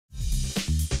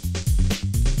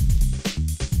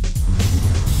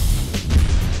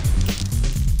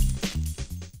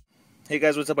Hey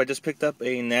guys, what's up? I just picked up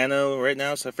a Nano right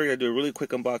now, so I figured I'd do a really quick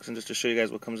unboxing just to show you guys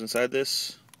what comes inside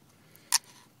this.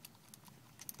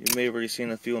 You may have already seen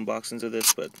a few unboxings of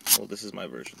this, but, well, this is my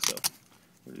version, so I'm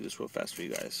going to do this real fast for you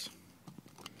guys.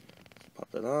 Pop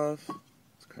that off.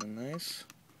 It's kind of nice.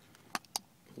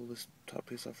 Pull this top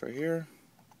piece off right here.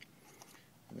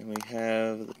 And then we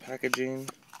have the packaging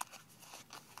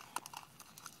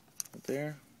right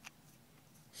there.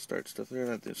 Start stuff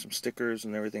there. There's some stickers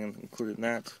and everything included in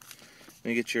that.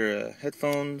 Then you get your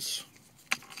headphones.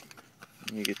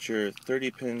 And you get your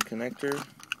 30-pin connector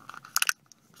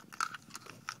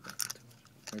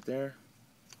right there.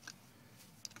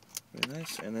 Very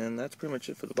nice. And then that's pretty much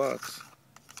it for the box.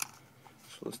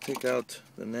 So let's take out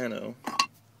the Nano. A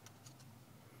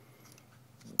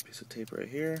piece of tape right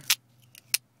here.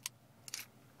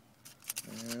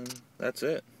 And that's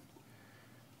it.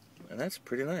 And that's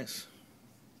pretty nice.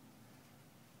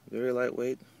 Very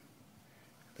lightweight.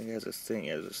 I think it has this thing.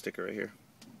 Yeah, there's a sticker right here.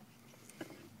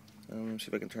 Let me see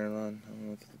if I can turn it on. I don't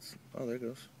know if it's. Oh, there it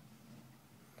goes.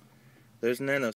 There's Nano.